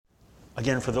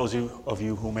Again, for those of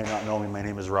you who may not know me, my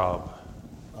name is Rob.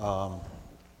 I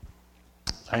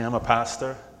am a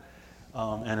pastor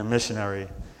and a missionary,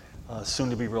 soon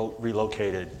to be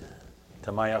relocated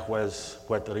to Mayagüez,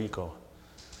 Puerto Rico,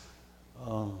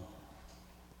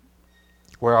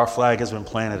 where our flag has been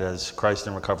planted as Christ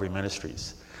in Recovery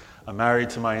Ministries. I'm married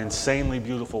to my insanely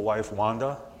beautiful wife,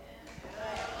 Wanda.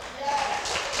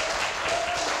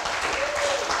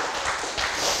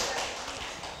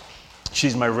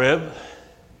 She's my rib,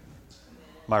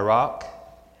 my rock,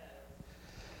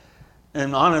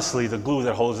 and honestly, the glue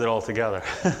that holds it all together.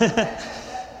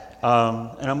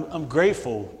 And I'm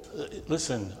grateful.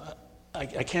 Listen, I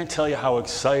can't tell you how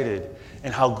excited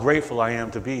and how grateful I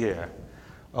am to be here,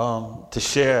 to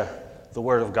share the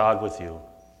Word of God with you.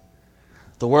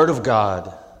 The Word of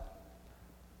God.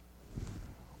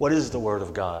 What is the Word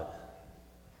of God?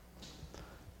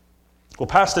 Well,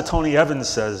 Pastor Tony Evans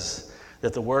says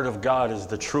that the Word of God is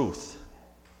the truth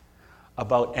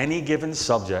about any given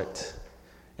subject,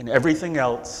 and everything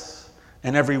else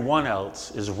and everyone else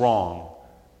is wrong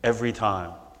every time.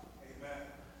 Amen.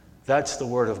 That's the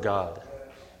Word of God.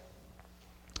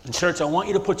 And church, I want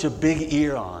you to put your big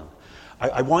ear on.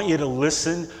 I want you to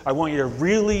listen. I want you to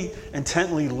really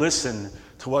intently listen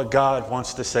to what God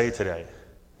wants to say today.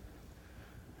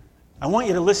 I want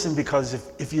you to listen because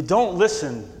if you don't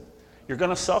listen, you're going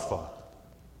to suffer.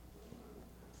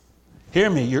 Hear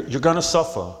me, you're going to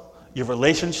suffer. Your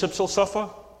relationships will suffer.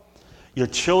 Your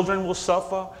children will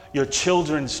suffer. Your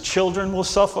children's children will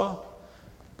suffer.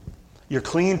 Your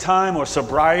clean time or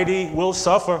sobriety will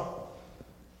suffer.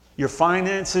 Your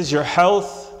finances, your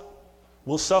health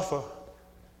will suffer.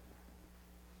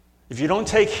 If you don't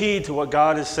take heed to what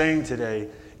God is saying today,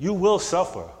 you will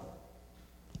suffer.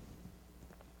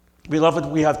 Beloved,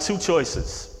 we have two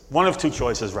choices. One of two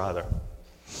choices, rather.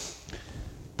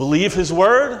 Believe His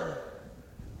Word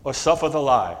or suffer the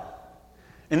lie.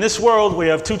 In this world, we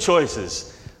have two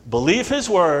choices. Believe His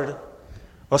Word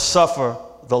or suffer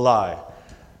the lie.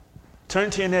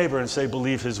 Turn to your neighbor and say,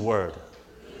 believe His Word.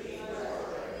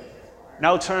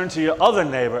 Now turn to your other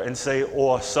neighbor and say,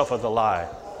 or suffer the lie.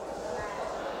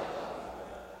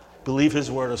 Believe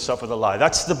His Word or suffer the lie.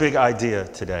 That's the big idea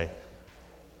today.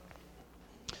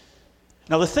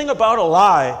 Now, the thing about a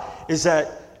lie is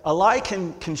that a lie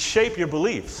can shape your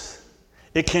beliefs.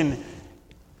 It can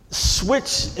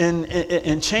switch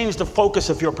and change the focus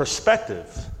of your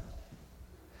perspective.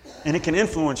 And it can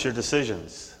influence your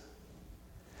decisions.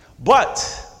 But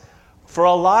for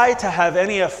a lie to have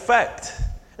any effect,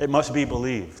 it must be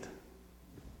believed.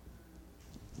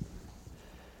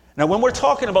 Now, when we're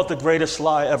talking about the greatest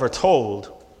lie ever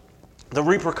told, the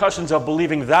repercussions of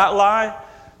believing that lie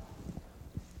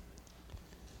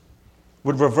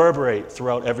would reverberate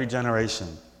throughout every generation.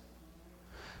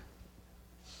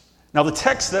 Now, the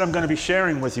text that I'm going to be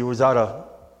sharing with you is out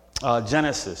of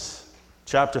Genesis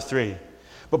chapter 3.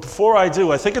 But before I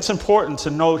do, I think it's important to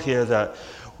note here that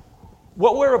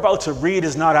what we're about to read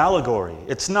is not allegory.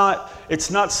 It's not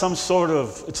some sort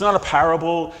of, it's not a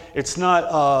parable. It's not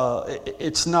a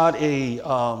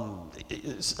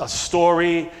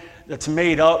story that's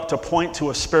made up to point to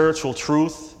a spiritual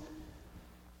truth.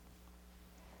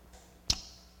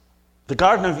 The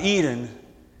Garden of Eden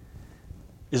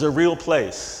is a real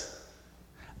place.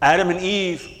 Adam and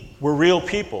Eve were real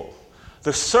people.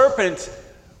 The serpent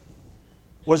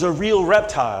was a real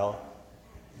reptile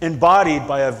embodied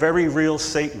by a very real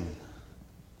Satan.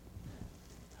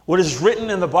 What is written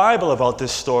in the Bible about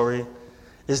this story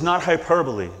is not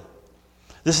hyperbole.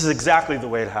 This is exactly the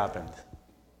way it happened.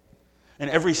 And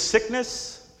every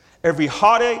sickness, every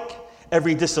heartache,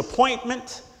 every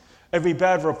disappointment, every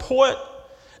bad report,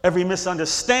 every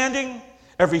misunderstanding,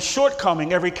 every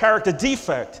shortcoming, every character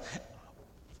defect,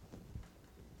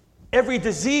 every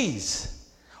disease,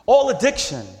 all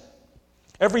addiction,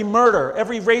 every murder,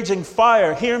 every raging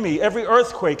fire, hear me, every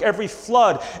earthquake, every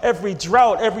flood, every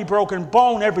drought, every broken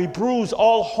bone, every bruise,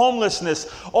 all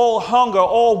homelessness, all hunger,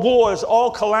 all wars, all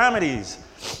calamities,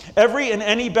 every and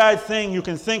any bad thing you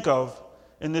can think of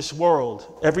in this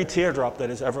world, every teardrop that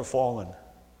has ever fallen,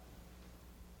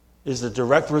 is the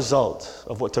direct result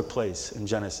of what took place in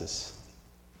Genesis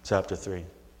chapter 3.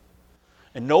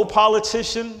 And no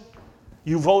politician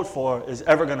you vote for is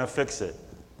ever going to fix it,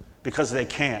 because they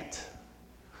can't,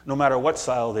 no matter what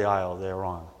side of the aisle they're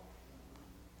on.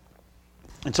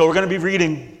 And so we're going to be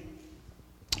reading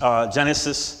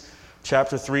Genesis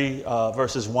chapter 3,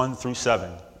 verses 1 through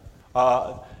 7.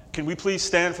 Can we please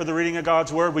stand for the reading of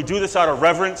God's Word? We do this out of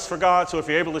reverence for God, so if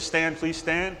you're able to stand, please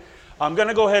stand. I'm going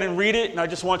to go ahead and read it, and I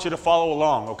just want you to follow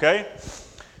along, okay?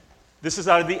 This is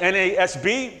out of the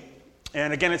NASB.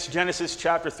 And again, it's Genesis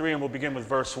chapter 3, and we'll begin with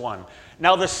verse 1.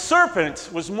 Now the serpent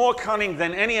was more cunning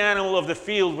than any animal of the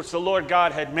field which the Lord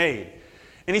God had made.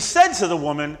 And he said to the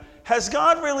woman, has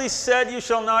God really said you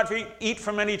shall not eat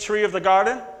from any tree of the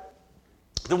garden?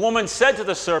 The woman said to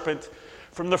the serpent,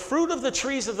 from the fruit of the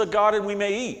trees of the garden we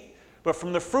may eat, but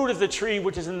from the fruit of the tree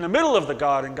which is in the middle of the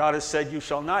garden, God has said, you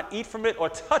shall not eat from it or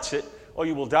touch it, or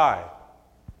you will die.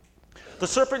 The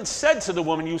serpent said to the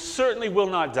woman, you certainly will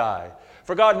not die.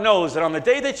 For God knows that on the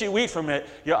day that you eat from it,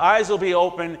 your eyes will be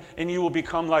open and you will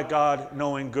become like God,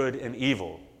 knowing good and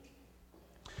evil.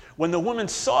 When the woman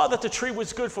saw that the tree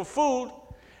was good for food,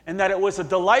 and that it was a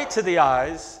delight to the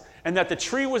eyes, and that the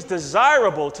tree was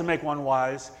desirable to make one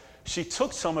wise, she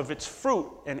took some of its fruit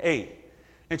and ate.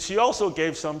 And she also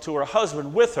gave some to her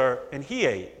husband with her, and he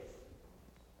ate.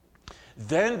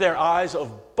 Then their eyes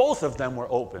of both of them were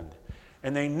opened,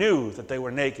 and they knew that they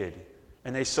were naked.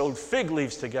 And they sewed fig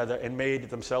leaves together and made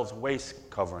themselves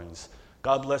waist coverings.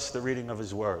 God bless the reading of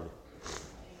his word.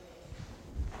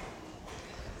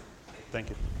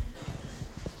 Thank you.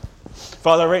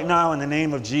 Father, right now in the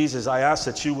name of Jesus, I ask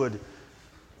that you would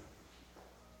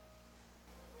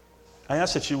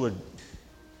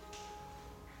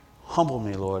humble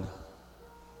me, Lord.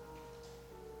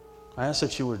 I ask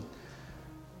that you would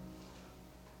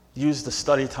use the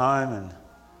study time and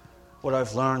what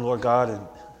I've learned, Lord God, and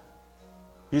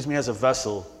use me as a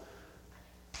vessel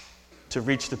to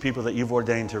reach the people that you've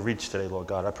ordained to reach today, Lord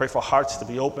God. I pray for hearts to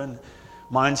be open,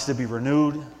 minds to be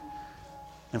renewed,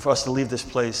 and for us to leave this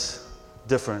place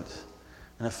different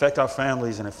and affect our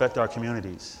families and affect our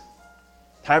communities.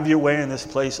 Have your way in this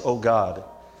place, oh God.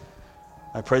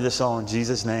 I pray this all in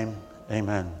Jesus' name.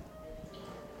 Amen.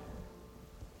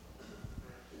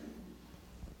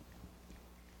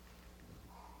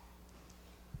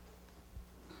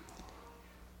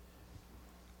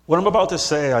 What I'm about to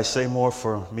say, I say more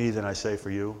for me than I say for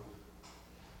you.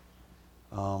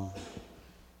 And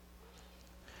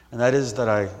that is that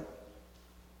I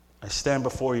stand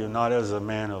before you not as a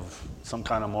man of some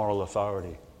kind of moral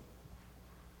authority,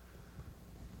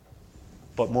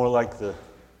 but more like the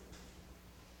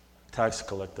tax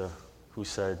collector who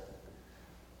said,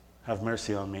 have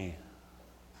mercy on me,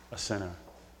 a sinner.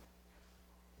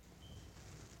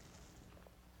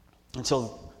 And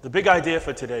so the big idea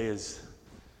for today is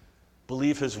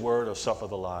believe his word or suffer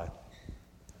the lie.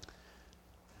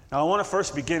 Now I want to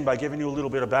first begin by giving you a little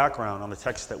bit of background on the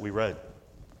text that we read.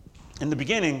 In the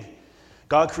beginning,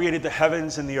 God created the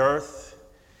heavens and the earth.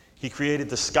 He created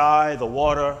the sky, the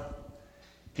water.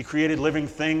 He created living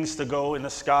things to go in the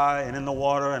sky and in the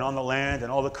water and on the land and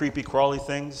all the creepy, crawly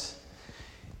things.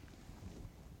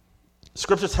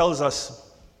 Scripture tells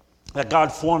us that God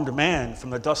formed man from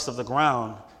the dust of the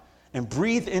ground and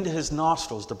breathed into his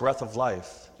nostrils the breath of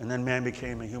life, and then man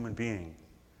became a human being.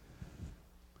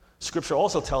 Scripture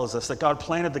also tells us that God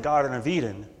planted the Garden of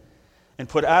Eden and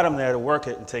put Adam there to work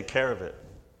it and take care of it.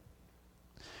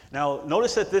 Now,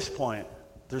 notice at this point,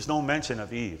 there's no mention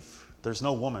of Eve. There's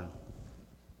no woman.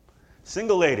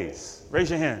 Single ladies, raise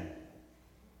your hand.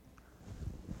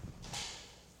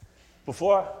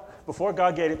 Before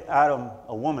God gave Adam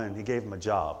a woman, he gave him a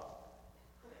job.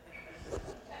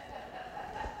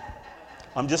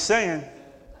 I'm just saying.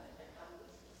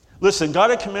 Listen,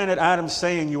 God had commanded Adam,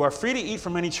 saying, you are free to eat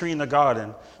from any tree in the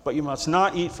garden, but you must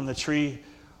not eat from the tree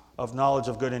of knowledge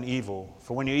of good and evil,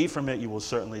 for when you eat from it, you will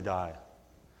certainly die.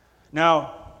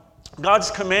 Now,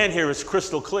 God's command here is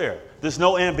crystal clear. There's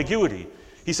no ambiguity.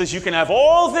 He says, you can have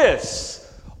all this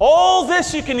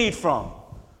you can eat from,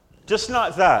 just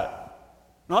not that.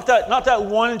 Not that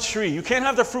one tree. You can't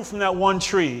have the fruit from that one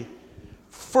tree,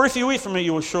 for if you eat from it,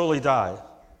 you will surely die.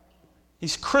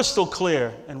 He's crystal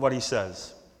clear in what he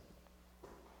says.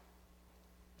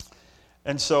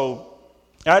 And so,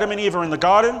 Adam and Eve are in the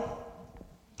garden,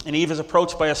 and Eve is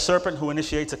approached by a serpent who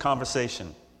initiates a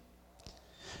conversation.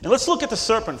 And let's look at the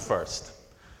serpent first.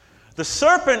 The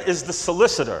serpent is the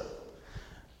solicitor.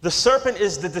 The serpent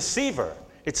is the deceiver.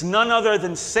 It's none other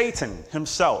than Satan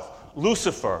himself,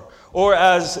 Lucifer, or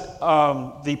as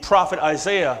the prophet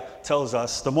Isaiah tells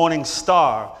us, the morning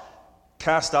star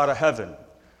cast out of heaven.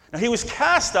 Now, he was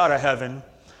cast out of heaven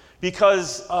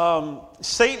because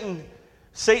Satan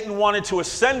wanted to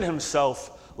ascend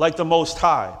himself like the Most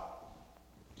High.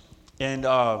 And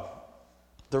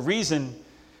the reason...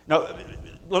 Now,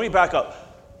 let me back up.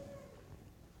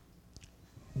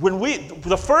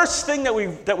 The first thing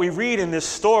that we read in this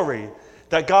story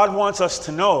that God wants us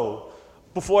to know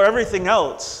before everything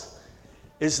else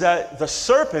is that the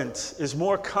serpent is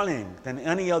more cunning than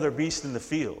any other beast in the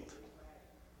field.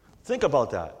 Think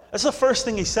about that. That's the first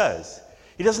thing he says.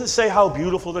 He doesn't say how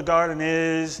beautiful the garden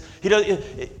is.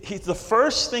 The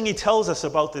first thing he tells us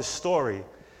about this story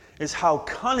is how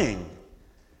cunning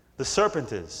the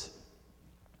serpent is.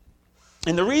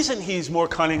 And the reason he's more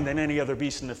cunning than any other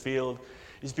beast in the field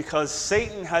is because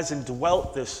Satan has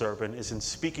indwelt this serpent, is in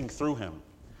speaking through him.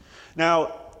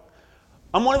 Now,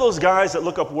 I'm one of those guys that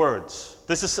look up words.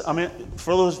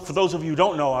 For those of you who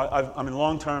don't know, I'm in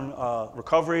long-term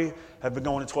recovery, have been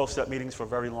going to 12-step meetings for a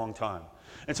very long time.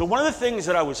 And so one of the things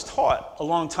that I was taught a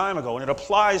long time ago, and it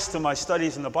applies to my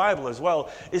studies in the Bible as well,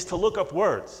 is to look up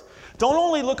words. Don't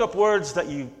only look up words that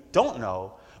you don't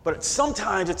know, but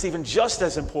sometimes it's even just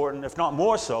as important, if not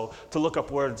more so, to look up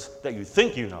words that you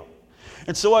think you know.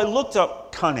 And so I looked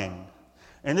up cunning,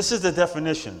 and this is the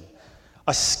definition.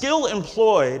 A skill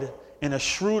employed in a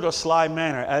shrewd or sly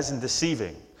manner, as in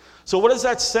deceiving. So what is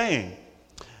that saying?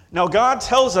 Now God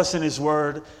tells us in his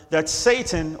word that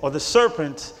Satan, or the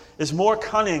serpent, is more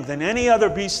cunning than any other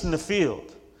beast in the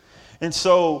field. And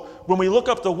so when we look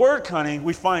up the word cunning,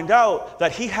 we find out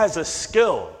that he has a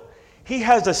skill. He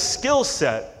has a skill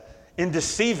set in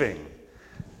deceiving.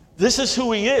 This is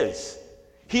who he is.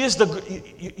 He is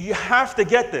you have to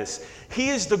get this. He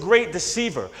is the great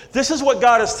deceiver. This is what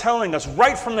God is telling us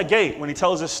right from the gate when he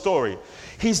tells this story.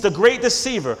 He's the great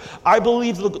deceiver. I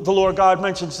believe the Lord God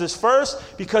mentions this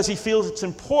first because he feels it's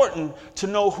important to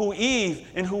know who Eve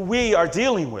and who we are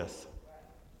dealing with.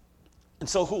 And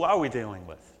so who are we dealing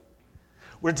with?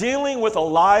 We're dealing with a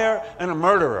liar and a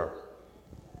murderer.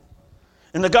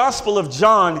 In the Gospel of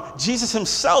John, Jesus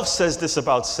himself says this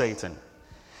about Satan.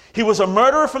 He was a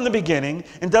murderer from the beginning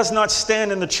and does not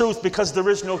stand in the truth because there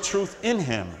is no truth in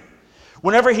him.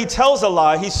 Whenever he tells a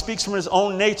lie, he speaks from his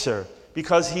own nature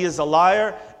because he is a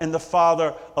liar and the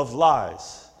father of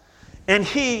lies. And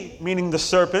he, meaning the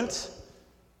serpent,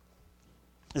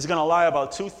 is going to lie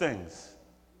about two things.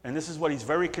 And this is what he's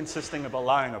very consistent about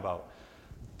lying about.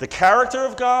 The character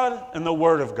of God and the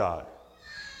word of God.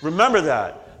 Remember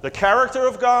that. The character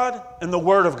of God and the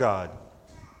word of God.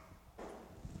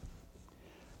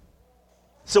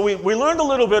 So we learned a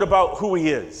little bit about who he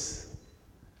is,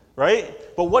 right?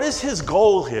 But what is his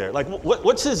goal here? Like,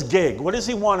 what's his gig? What does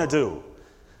he want to do?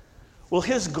 Well,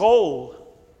 his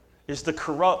goal is to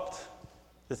corrupt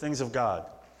the things of God.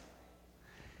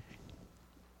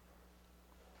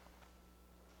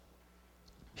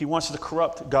 He wants to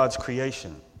corrupt God's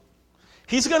creation.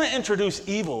 He's going to introduce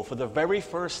evil for the very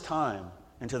first time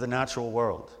into the natural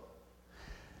world.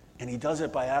 And he does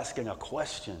it by asking a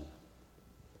question.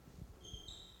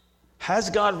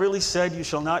 Has God really said you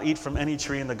shall not eat from any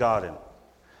tree in the garden?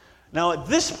 Now at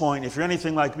this point, if you're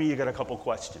anything like me, you got a couple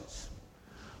questions.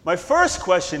 My first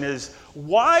question is,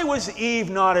 why was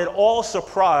Eve not at all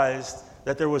surprised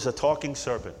that there was a talking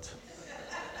serpent?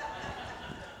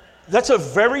 That's a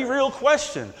very real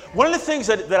question. One of the things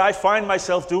that I find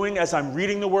myself doing as I'm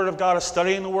reading the Word of God or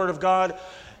studying the Word of God,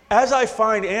 as I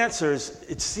find answers,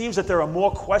 it seems that there are more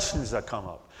questions that come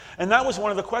up. And that was one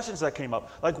of the questions that came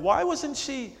up. Like, why wasn't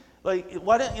she... Like,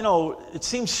 why didn't, it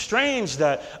seems strange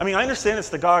that, I understand it's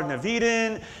the Garden of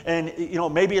Eden, and,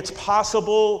 maybe it's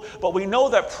possible, but we know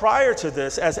that prior to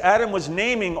this, as Adam was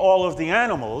naming all of the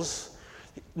animals,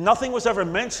 nothing was ever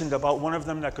mentioned about one of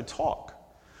them that could talk.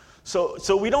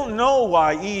 So we don't know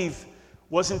why Eve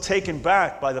wasn't taken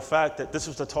back by the fact that this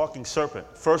was the talking serpent,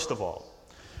 first of all.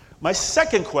 My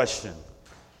second question,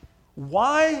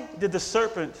 why did the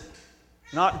serpent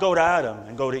not go to Adam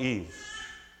and go to Eve?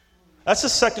 That's the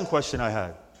second question I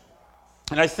had.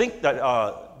 And I think that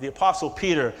the Apostle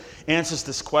Peter answers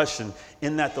this question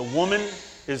in that the woman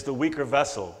is the weaker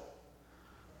vessel.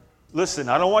 Listen,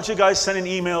 I don't want you guys sending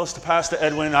emails to Pastor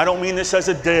Edwin. I don't mean this as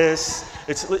a diss.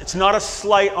 It's not a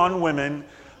slight on women.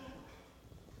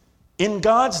 In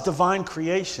God's divine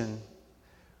creation,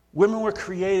 women were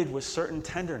created with certain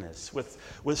tenderness, with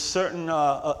certain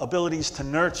abilities to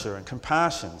nurture and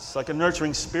compassion. It's like a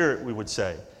nurturing spirit, we would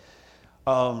say.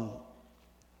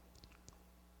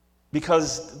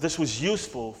 Because this was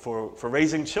useful for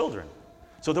raising children.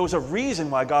 So there was a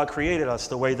reason why God created us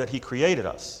the way that he created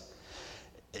us.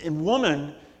 And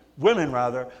women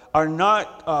are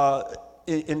not,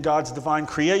 in God's divine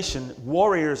creation,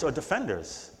 warriors or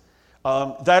defenders.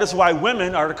 That is why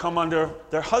women are to come under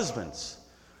their husbands,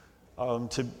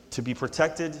 to be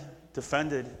protected,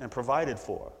 defended, and provided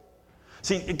for.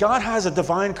 See, God has a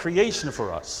divine creation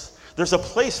for us. There's a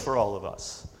place for all of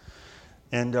us.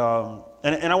 And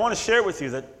I want to share with you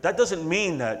that doesn't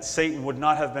mean that Satan would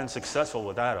not have been successful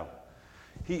with Adam.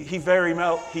 He very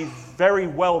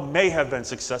well may have been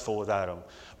successful with Adam,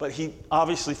 but he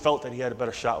obviously felt that he had a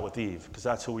better shot with Eve, because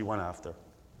that's who he went after.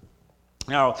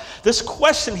 Now, this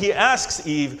question he asks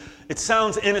Eve, it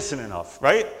sounds innocent enough,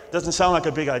 right? Doesn't sound like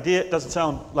a big idea. It doesn't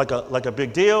sound like a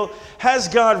big deal. Has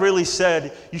God really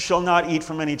said, you shall not eat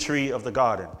from any tree of the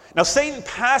garden? Now, Satan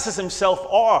passes himself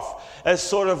off as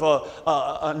sort of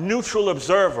a neutral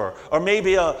observer, or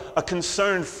maybe a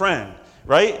concerned friend,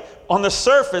 right? On the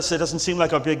surface, it doesn't seem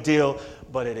like a big deal,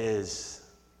 but it is.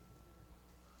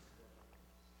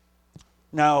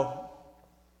 Now,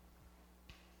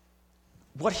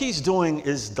 what he's doing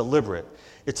is deliberate.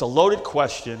 It's a loaded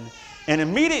question, and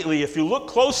immediately, if you look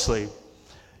closely,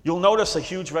 you'll notice a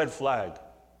huge red flag.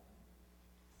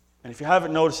 And if you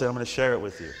haven't noticed it, I'm going to share it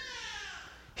with you.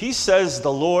 He says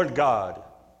the Lord God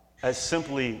as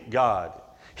simply God.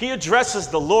 He addresses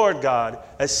the Lord God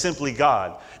as simply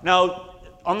God. Now,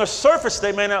 on the surface,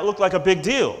 they may not look like a big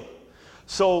deal.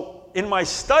 So, in my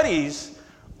studies,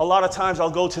 a lot of times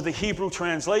I'll go to the Hebrew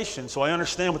translation so I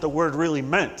understand what the word really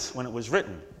meant when it was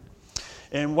written.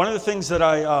 And one of the things that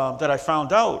I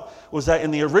found out was that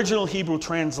in the original Hebrew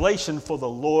translation for the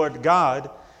Lord God,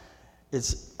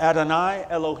 it's Adonai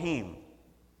Elohim.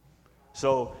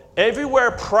 So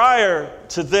everywhere prior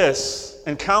to this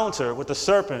encounter with the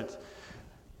serpent,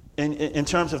 in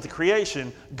terms of the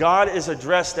creation, God is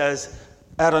addressed as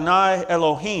Adonai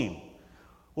Elohim.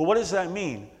 Well, what does that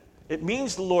mean? It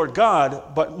means the Lord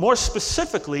God, but more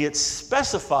specifically, it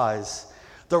specifies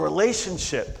the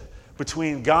relationship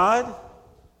between God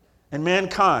and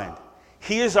mankind.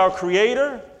 He is our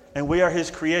creator, and we are his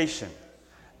creation.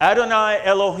 Adonai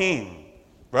Elohim,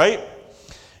 right?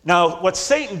 Now, what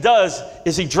Satan does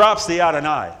is he drops the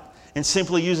Adonai and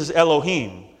simply uses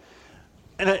Elohim.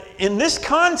 And in this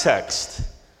context,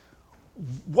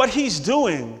 what he's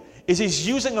doing is he's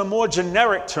using a more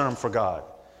generic term for God.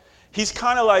 He's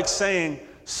kind of like saying,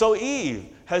 so Eve,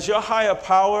 has your higher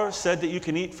power said that you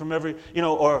can eat from every,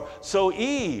 or so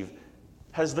Eve,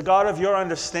 has the God of your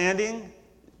understanding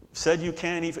said you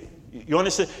can't eat? You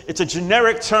understand? It's a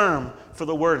generic term for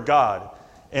the word God.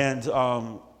 And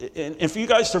for you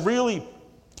guys to really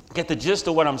get the gist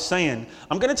of what I'm saying,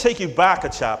 I'm going to take you back a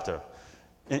chapter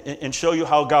and show you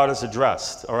how God is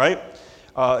addressed, all right?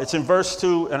 It's in verse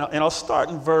 2, and I'll start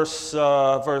in verse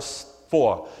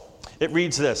 4. It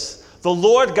reads this: the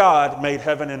Lord God made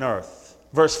heaven and earth.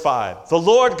 Verse 5, the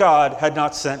Lord God had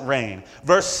not sent rain.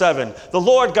 Verse 7, the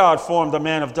Lord God formed a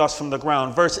man of dust from the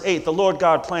ground. Verse 8, the Lord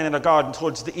God planted a garden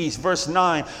towards the east. Verse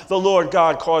 9, the Lord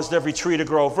God caused every tree to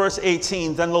grow. Verse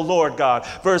 18, then the Lord God.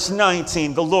 Verse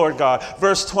 19, the Lord God.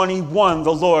 Verse 21,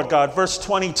 the Lord God. Verse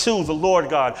 22, the Lord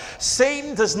God.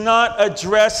 Satan does not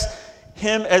address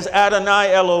him as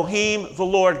Adonai Elohim, the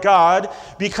Lord God,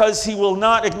 because he will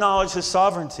not acknowledge his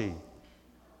sovereignty.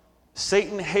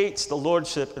 Satan hates the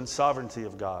lordship and sovereignty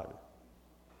of God.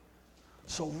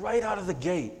 So right out of the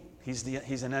gate, he's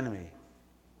an enemy.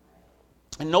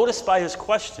 And notice by his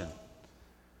question,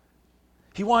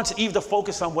 he wants Eve to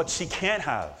focus on what she can't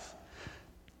have.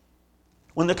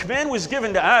 When the command was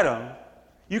given to Adam,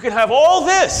 you can have all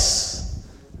this.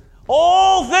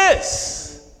 All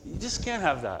this. You just can't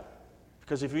have that.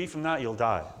 Because if you eat from that, you'll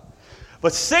die.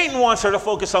 But Satan wants her to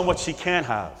focus on what she can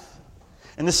have.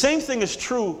 And the same thing is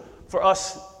true for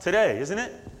us today, isn't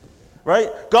it? Right?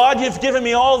 God, you've given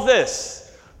me all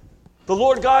this. The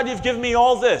Lord God, you've given me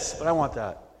all this, but I want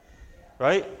that.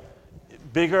 Right?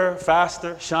 Bigger,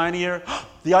 faster, shinier.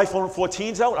 The iPhone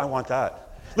 14's out, I want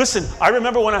that. Listen, I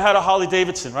remember when I had a Harley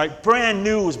Davidson, right? Brand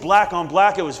new, it was black on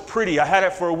black, it was pretty. I had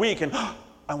it for a week, and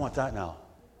I want that now.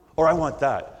 Or I want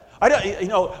that.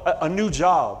 A new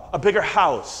job, a bigger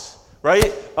house,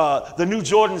 right? The new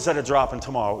Jordans that are dropping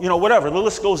tomorrow. Whatever. The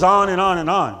list goes on and on and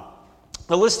on.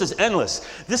 The list is endless.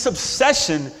 This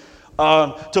obsession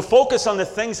to focus on the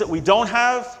things that we don't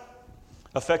have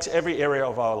affects every area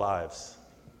of our lives.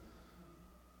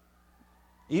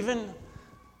 Even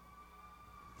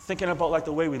thinking about like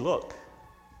the way we look,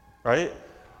 right?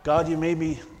 God, you made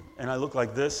me and I look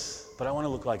like this, but I want to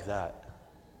look like that,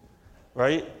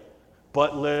 right?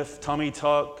 Butt lift, tummy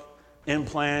tuck,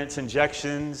 implants,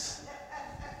 injections.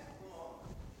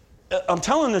 I'm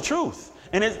telling the truth.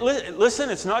 And listen,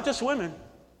 it's not just women.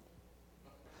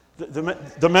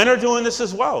 The men are doing this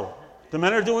as well. The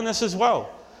men are doing this as well.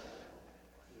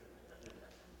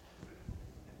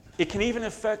 It can even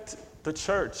affect the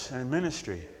church and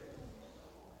ministry.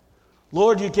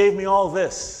 Lord, you gave me all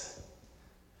this.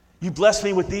 You blessed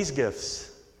me with these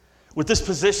gifts, with this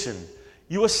position.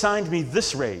 You assigned me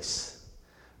this race,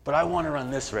 but I want to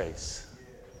run this race.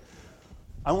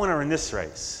 I want to run this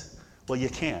race. Well, you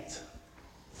can't.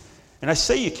 And I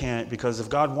say you can't because if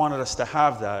God wanted us to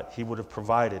have that, he would have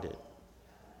provided it.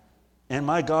 And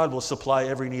my God will supply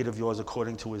every need of yours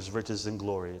according to his riches and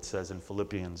glory, it says in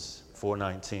Philippians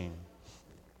 4:19.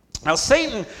 Now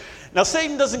Satan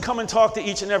doesn't come and talk to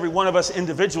each and every one of us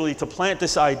individually to plant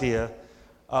this idea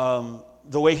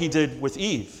the way he did with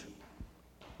Eve.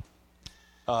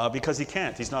 Because he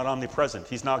can't. He's not omnipresent.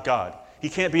 He's not God. He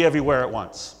can't be everywhere at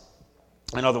once.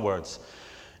 In other words.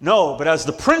 No, but as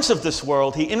the prince of this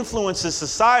world, he influences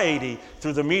society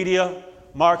through the media,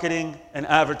 marketing, and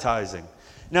advertising.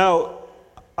 Now,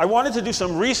 I wanted to do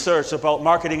some research about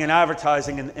marketing and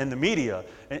advertising in the media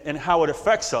and how it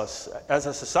affects us as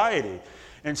a society.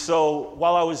 And so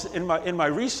while I was in my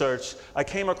research, I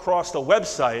came across a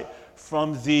website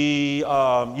from the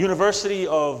University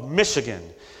of Michigan.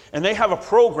 And they have a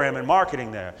program in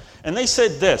marketing there. And they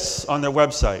said this on their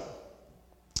website.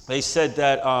 They said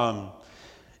that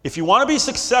if you want to be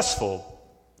successful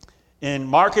in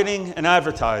marketing and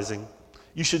advertising,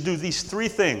 you should do these 3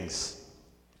 things.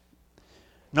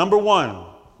 Number 1,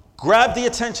 grab the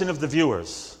attention of the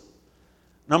viewers.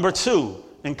 Number 2,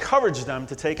 encourage them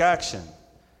to take action.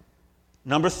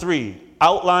 Number 3,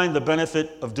 outline the benefit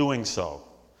of doing so.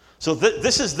 So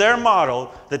this is their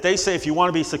model that they say if you want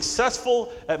to be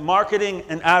successful at marketing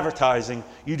and advertising,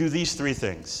 you do these 3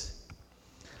 things.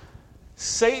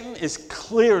 Satan is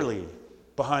clearly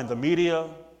behind the media,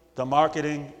 the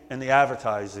marketing, and the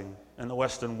advertising in the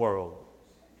Western world.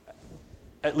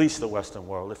 At least the Western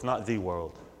world, if not the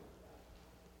world.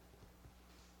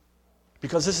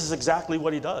 Because this is exactly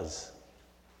what he does,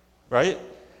 right?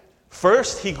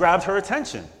 First, he grabbed her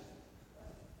attention.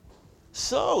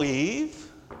 So, Eve,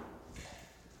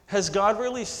 has God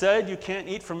really said you can't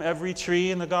eat from every tree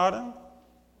in the garden?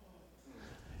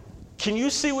 Can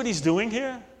you see what he's doing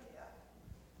here?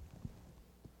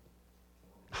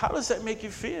 How does that make you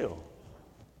feel?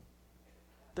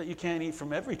 That you can't eat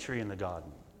from every tree in the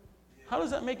garden? How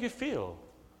does that make you feel?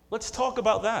 Let's talk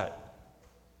about that.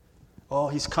 Oh,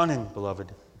 he's cunning,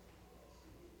 beloved.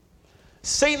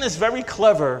 Satan is very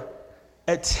clever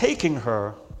at taking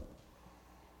her,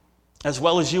 as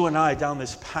well as you and I, down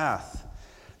this path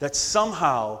that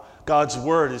somehow God's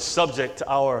word is subject to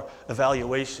our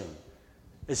evaluation,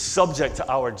 is subject to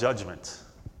our judgment,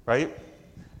 right?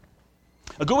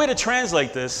 A good way to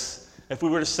translate this, if we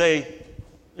were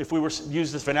to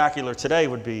use this vernacular today,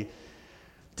 would be,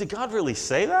 did God really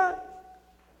say that?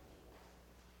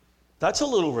 That's a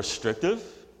little restrictive,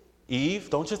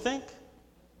 Eve, don't you think?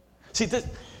 See,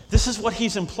 this is what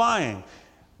he's implying.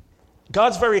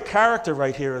 God's very character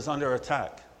right here is under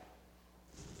attack.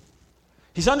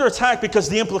 He's under attack because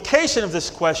the implication of this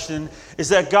question is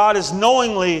that God is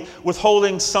knowingly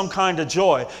withholding some kind of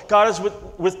joy. God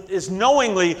is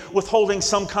knowingly withholding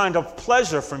some kind of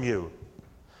pleasure from you.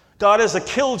 God is a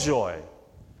killjoy.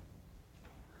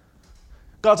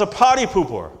 God's a potty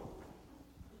pooper.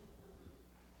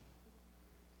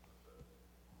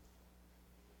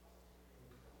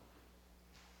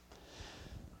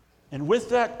 And with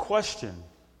that question,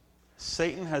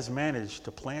 Satan has managed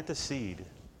to plant a seed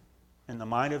in the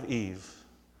mind of Eve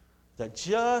that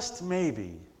just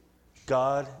maybe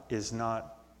God is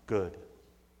not good.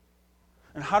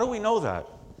 And how do we know that?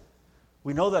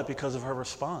 We know that because of her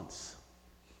response.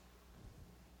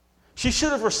 She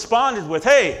should have responded with,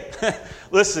 hey,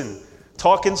 listen,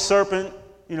 talking serpent,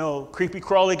 creepy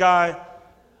crawly guy,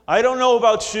 I don't know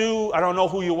about you, I don't know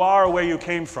who you are or where you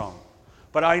came from,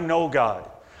 but I know God.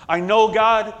 I know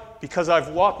God because I've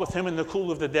walked with him in the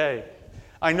cool of the day.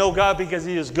 I know God because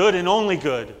he is good and only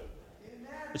good. Amen.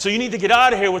 And so you need to get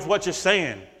out of here with what you're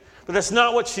saying. But that's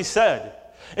not what she said.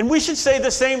 And we should say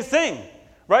the same thing,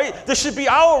 right? This should be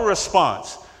our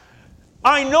response.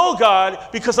 I know God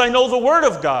because I know the Word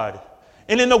of God.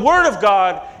 And in the Word of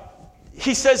God,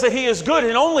 he says that he is good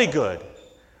and only good,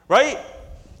 right?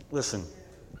 Listen.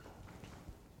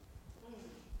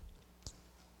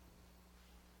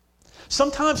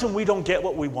 Sometimes when we don't get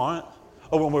what we want,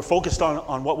 or when we're focused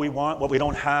on what we want, what we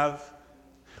don't have,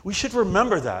 we should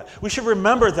remember that. We should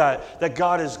remember that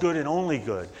God is good and only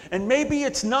good. And maybe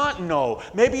it's not no.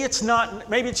 Maybe it's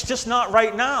just not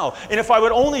right now. And if I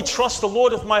would only trust the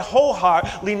Lord with my whole heart,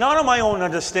 lean not on my own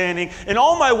understanding, in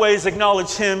all my ways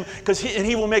acknowledge him, and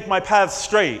he will make my path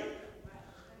straight.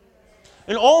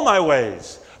 In all my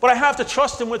ways. But I have to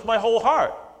trust him with my whole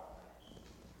heart.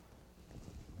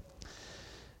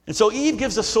 And so Eve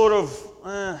gives a sort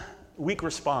of weak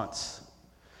response.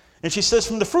 And she says,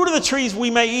 from the fruit of the trees we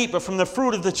may eat, but from the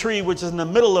fruit of the tree which is in the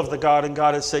middle of the garden,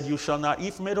 God has said, you shall not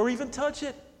eat from it or even touch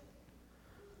it.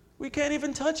 We can't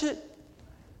even touch it.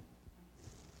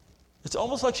 It's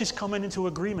almost like she's coming into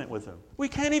agreement with him. We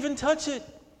can't even touch it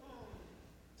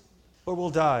or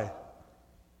we'll die.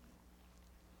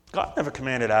 God never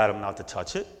commanded Adam not to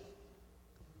touch it.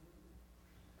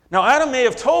 Now, Adam may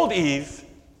have told Eve,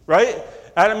 right?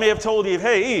 Adam may have told Eve,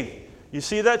 hey, Eve, you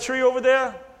see that tree over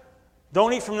there?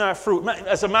 Don't eat from that fruit.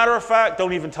 As a matter of fact,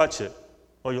 don't even touch it,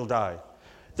 or you'll die.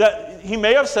 That he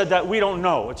may have said that, we don't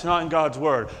know. It's not in God's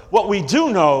word. What we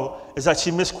do know is that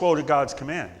she misquoted God's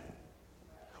command.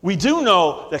 We do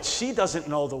know that she doesn't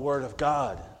know the word of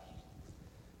God.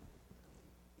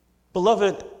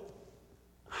 Beloved,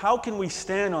 how can we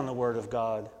stand on the word of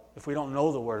God if we don't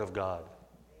know the word of God?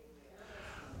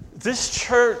 This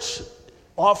church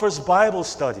offers Bible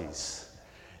studies.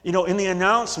 You know, in the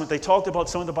announcement, they talked about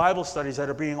some of the Bible studies that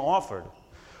are being offered.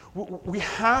 We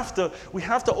have to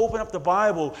open up the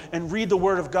Bible and read the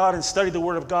Word of God and study the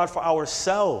Word of God for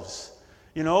ourselves.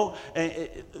 You know,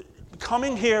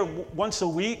 coming here once a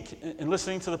week and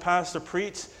listening to the pastor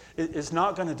preach is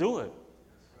not going to do it.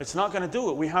 It's not going to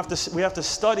do it. We have to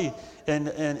study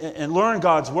and learn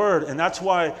God's word, and that's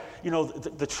why, you know,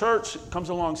 the church comes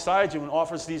alongside you and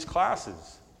offers these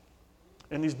classes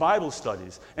and these Bible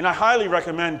studies. And I highly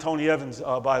recommend Tony Evans'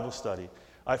 Bible study.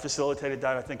 I facilitated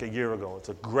that, I think, a year ago. It's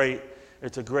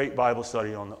a great Bible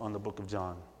study on the book of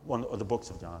John, or the books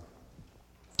of John.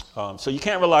 So you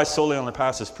can't rely solely on the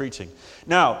pastor's preaching.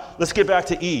 Now, let's get back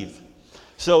to Eve.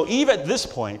 So Eve, at this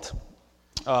point,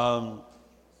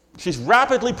 she's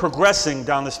rapidly progressing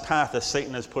down this path that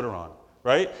Satan has put her on,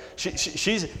 right?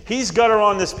 He's got her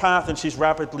on this path, and she's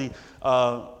rapidly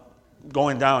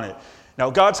going down it. Now,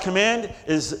 God's command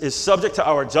is subject to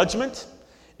our judgment,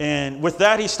 and with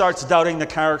that, he starts doubting the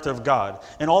character of God,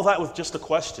 and all that with just a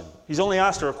question. He's only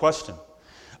asked her a question.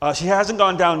 She hasn't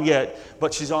gone down yet,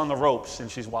 but she's on the ropes,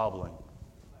 and she's wobbling.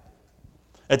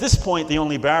 At this point, the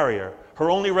only barrier,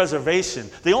 her only reservation,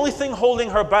 the only thing holding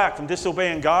her back from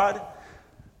disobeying God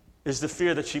is the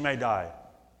fear that she may die.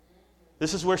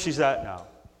 This is where she's at now.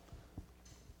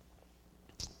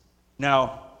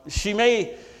 Now,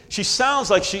 she sounds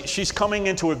like she's coming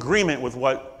into agreement with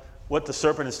what the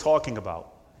serpent is talking about.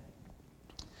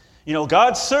 You know,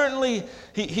 God certainly,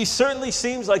 he certainly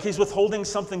seems like he's withholding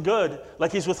something good,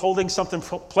 like he's withholding something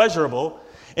pleasurable,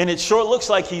 and it sure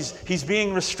looks like he's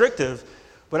being restrictive,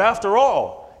 but after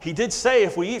all, he did say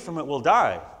if we eat from it, we'll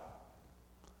die.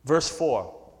 Verse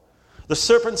 4. The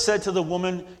serpent said to the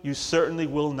woman, you certainly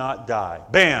will not die.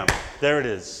 Bam! There it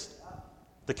is.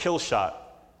 The kill shot.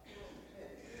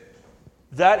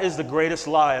 That is the greatest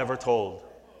lie ever told.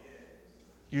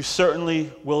 You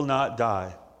certainly will not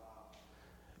die.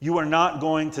 You are not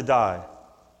going to die.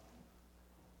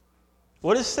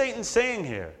 What is Satan saying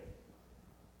here?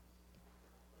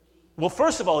 Well,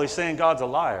 first of all, he's saying God's a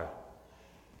liar.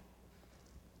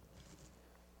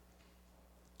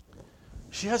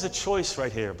 She has a choice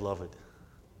right here, beloved.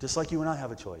 Just like you and I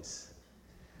have a choice.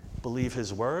 Believe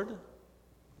his word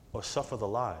or suffer the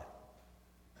lie.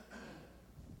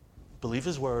 Believe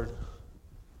his word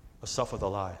or suffer the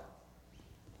lie.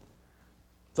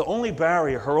 The only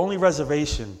barrier, her only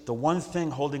reservation, the one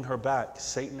thing holding her back,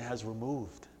 Satan has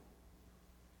removed.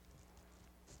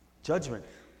 Judgment.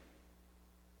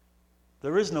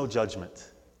 There is no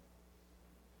judgment.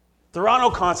 There are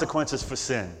no consequences for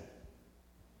sin.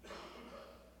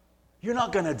 You're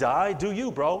not going to die, do you,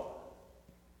 bro?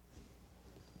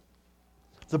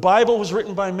 The Bible was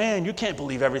written by man. You can't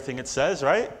believe everything it says,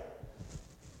 right?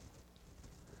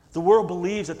 The world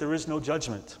believes that there is no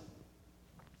judgment.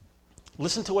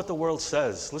 Listen to what the world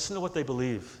says. Listen to what they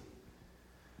believe.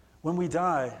 When we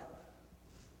die,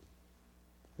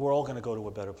 we're all going to go to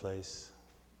a better place.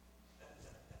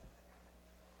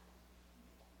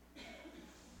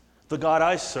 The God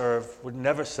I serve would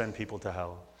never send people to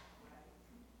hell.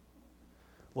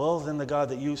 Well, then the God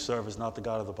that you serve is not the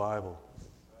God of the Bible.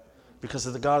 Because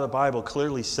the God of the Bible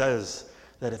clearly says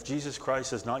that if Jesus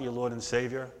Christ is not your Lord and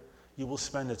Savior, you will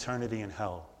spend eternity in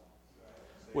hell.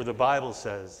 Where the Bible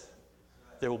says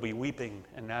there will be weeping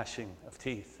and gnashing of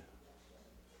teeth.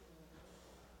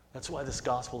 That's why this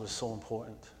gospel is so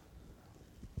important.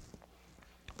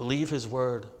 Believe his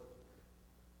word,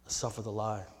 suffer the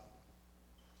lie.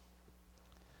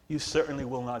 You certainly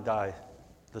will not die,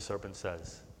 the serpent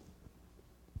says.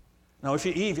 Now, if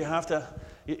you're Eve, you have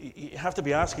to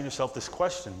be asking yourself this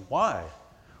question: why?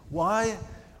 Why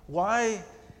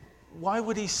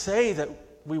would he say that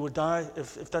we would die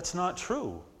if that's not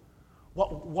true?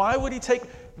 Why would he take?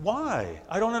 Why?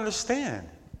 I don't understand.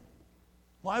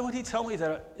 Why would he tell me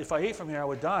that if I ate from here I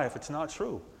would die if it's not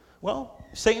true? Well,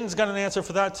 Satan's got an answer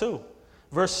for that too.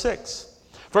 Verse 6.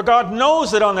 For God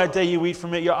knows that on that day you eat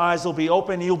from it, your eyes will be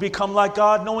open, and you'll become like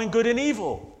God, knowing good and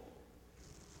evil.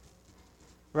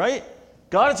 Right?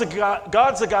 God's a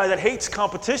guy that hates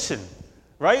competition.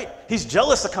 Right? He's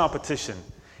jealous of competition.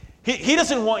 He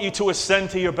doesn't want you to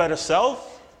ascend to your better self.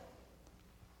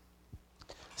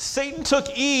 Satan took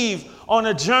Eve on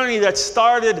a journey that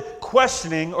started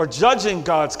questioning or judging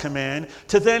God's command,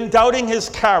 to then doubting his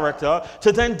character,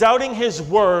 to then doubting his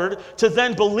word, to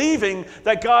then believing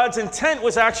that God's intent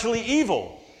was actually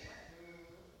evil.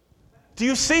 Do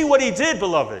you see what he did,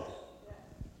 beloved?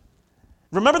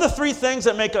 Remember the 3 things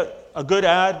that make a good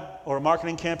ad or a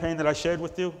marketing campaign that I shared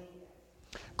with you?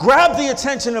 Grab the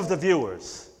attention of the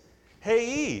viewers. Hey,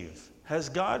 Eve, has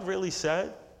God really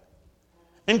said?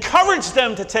 Encourage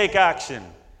them to take action.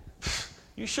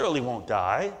 You surely won't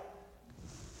die.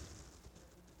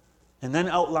 And then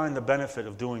outline the benefit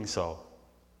of doing so.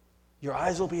 Your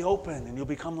eyes will be open and you'll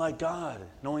become like God,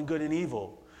 knowing good and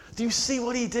evil. Do you see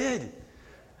what he did?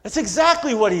 That's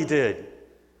exactly what he did.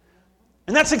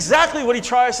 And that's exactly what he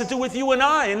tries to do with you and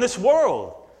I in this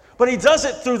world. But he does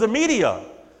it through the media,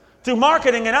 through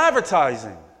marketing and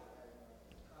advertising.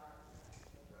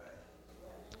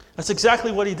 That's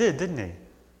exactly what he did, didn't he?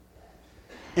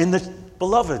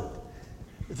 Beloved,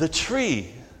 the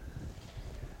tree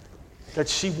that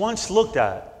she once looked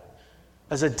at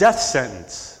as a death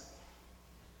sentence,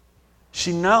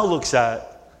 she now looks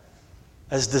at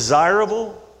as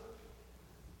desirable,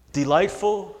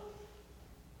 delightful,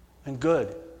 and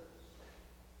good.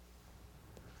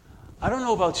 I don't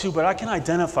know about you, but I can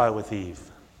identify with Eve.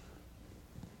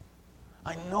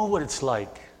 I know what it's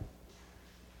like.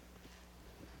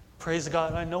 Praise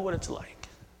God, I know what it's like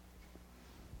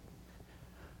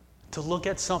to look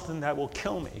at something that will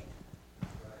kill me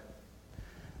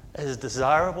as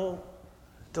desirable,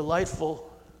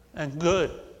 delightful, and good.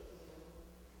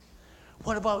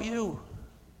 What about you?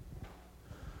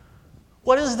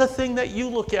 What is the thing that you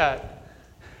look at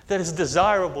that is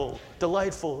desirable,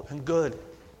 delightful, and good?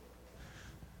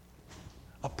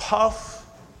 A puff,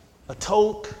 a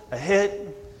toke, a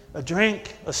hit, a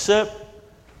drink, a sip.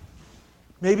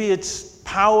 Maybe it's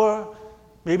power.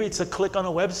 Maybe it's a click on a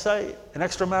website, an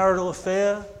extramarital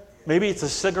affair. Maybe it's a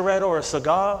cigarette or a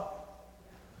cigar.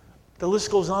 The list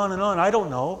goes on and on. I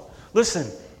don't know. Listen,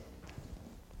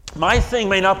 my thing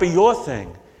may not be your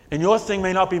thing, and your thing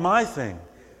may not be my thing.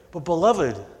 But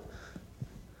beloved,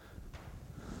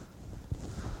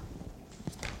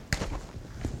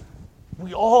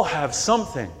 we all have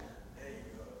something.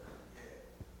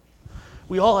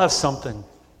 We all have something.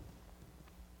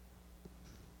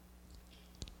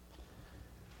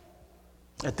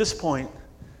 At this point,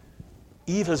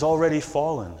 Eve has already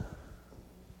fallen.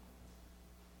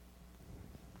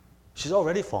 She's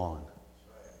already fallen.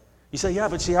 You say, yeah,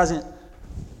 but she hasn't.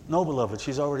 No, beloved,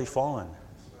 she's already fallen.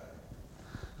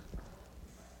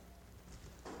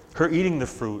 Her eating the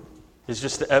fruit is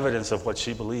just the evidence of what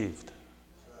she believed.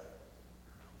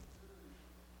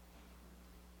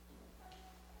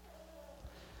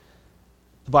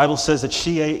 The Bible says that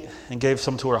she ate and gave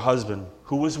some to her husband,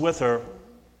 who was with her.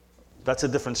 That's a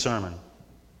different sermon.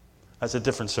 That's a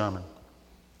different sermon.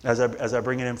 As I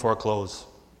bring it in for a close.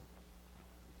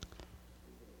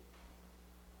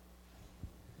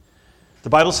 The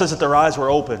Bible says that their eyes were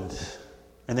opened,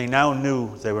 and they now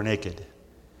knew they were naked.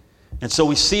 And so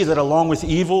we see that along with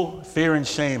evil, fear and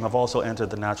shame have also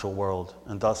entered the natural world,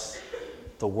 and thus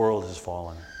the world has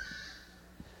fallen.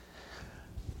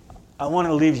 I want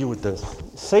to leave you with this.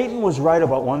 Satan was right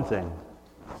about one thing.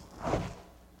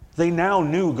 They now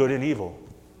knew good and evil.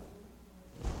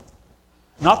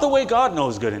 Not the way God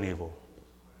knows good and evil.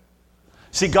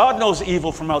 See, God knows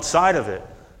evil from outside of it.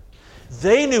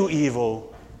 They knew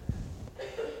evil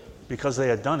because they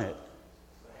had done it.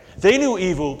 They knew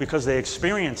evil because they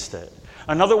experienced it.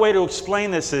 Another way to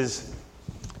explain this is,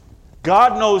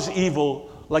 God knows evil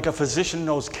like a physician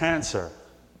knows cancer.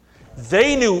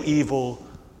 They knew evil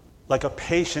like a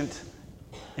patient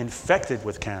infected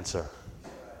with cancer.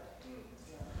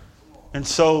 And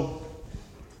so,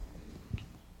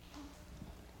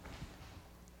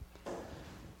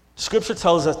 Scripture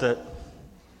tells us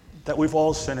that we've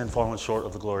all sinned and fallen short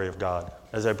of the glory of God.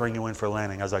 As I bring you in for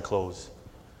landing, as I close.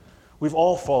 We've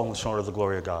all fallen short of the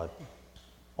glory of God.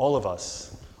 All of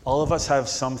us. All of us have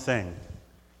something.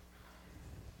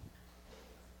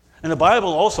 And the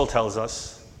Bible also tells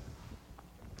us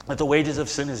that the wages of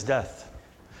sin is death.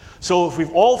 So if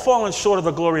we've all fallen short of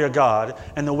the glory of God,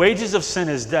 and the wages of sin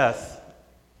is death,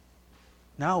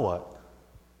 now what?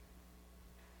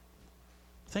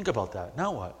 Think about that.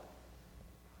 Now what?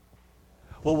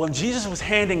 Well, when Jesus was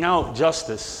handing out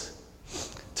justice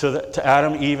to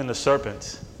Adam, Eve, and the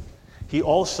serpent, he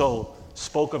also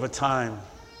spoke of a time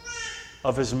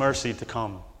of his mercy to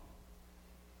come.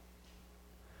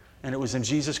 And it was in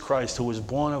Jesus Christ, who was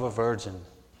born of a virgin,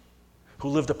 who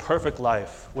lived a perfect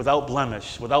life, without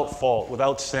blemish, without fault,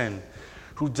 without sin,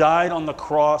 who died on the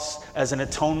cross as an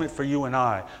atonement for you and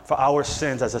I, for our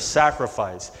sins, as a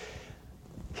sacrifice.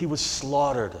 He was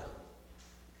slaughtered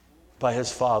by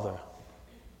his Father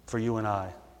for you and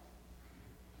I.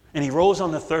 And he rose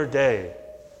on the third day.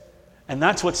 And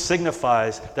that's what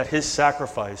signifies that his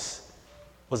sacrifice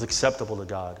was acceptable to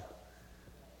God.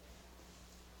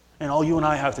 And all you and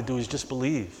I have to do is just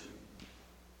believe.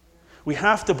 We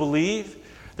have to believe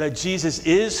that Jesus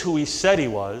is who he said he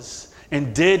was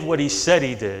and did what he said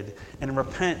he did, and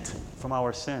repent from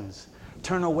our sins.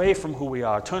 Turn away from who we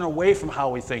are. Turn away from how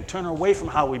we think. Turn away from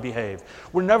how we behave.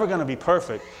 We're never going to be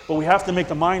perfect, but we have to make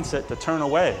the mindset to turn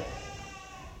away.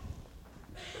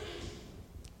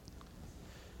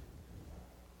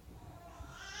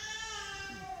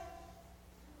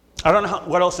 I don't know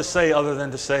what else to say other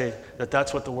than to say that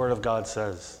that's what the Word of God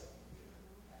says.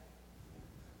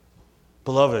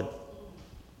 Beloved,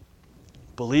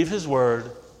 believe his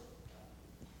word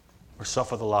or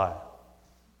suffer the lie.